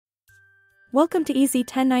Welcome to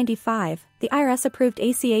ez1095, the IRS-approved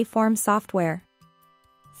ACA form software.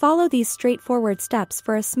 Follow these straightforward steps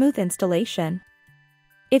for a smooth installation.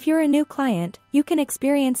 If you're a new client, you can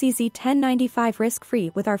experience ez1095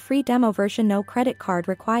 risk-free with our free demo version. No credit card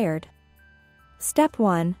required. Step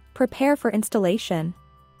 1. Prepare for installation.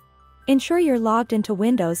 Ensure you're logged into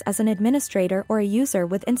Windows as an administrator or a user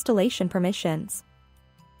with installation permissions.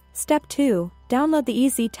 Step 2. Download the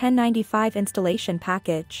ez1095 installation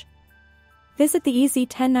package. Visit the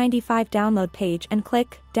ez1095 download page and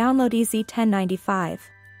click Download ez1095.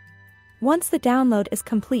 Once the download is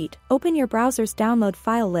complete, open your browser's download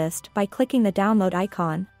file list by clicking the download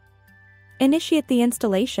icon. Initiate the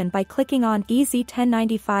installation by clicking on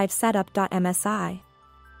ez1095 setup.msi.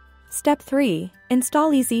 Step 3.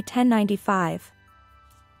 Install ez1095.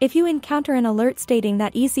 If you encounter an alert stating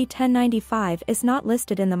that ez1095 is not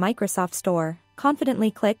listed in the Microsoft Store,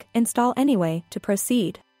 confidently click Install Anyway to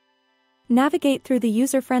proceed. Navigate through the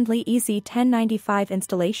user-friendly ez1095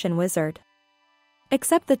 installation wizard.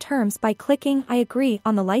 Accept the terms by clicking I agree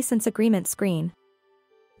on the license agreement screen.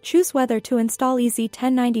 Choose whether to install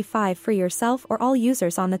ez1095 for yourself or all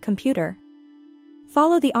users on the computer.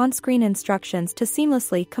 Follow the on-screen instructions to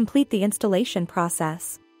seamlessly complete the installation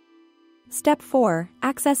process. Step 4.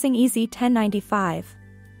 Accessing ez1095.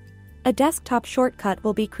 A desktop shortcut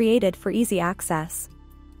will be created for easy access.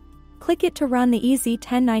 Click it to run the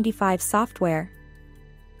ez1095 software.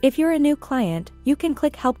 If you're a new client, you can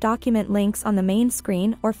click Help document links on the main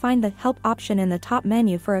screen or find the Help option in the top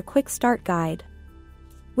menu for a quick start guide.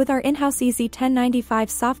 With our in-house ez1095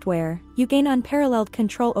 software, you gain unparalleled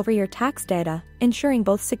control over your tax data, ensuring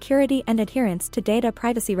both security and adherence to data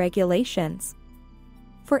privacy regulations.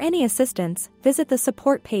 For any assistance, visit the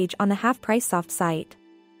support page on the Halfpricesoft site.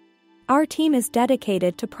 Our team is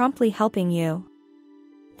dedicated to promptly helping you.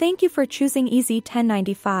 Thank you for choosing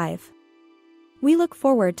ez1095. We look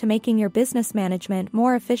forward to making your business management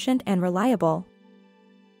more efficient and reliable.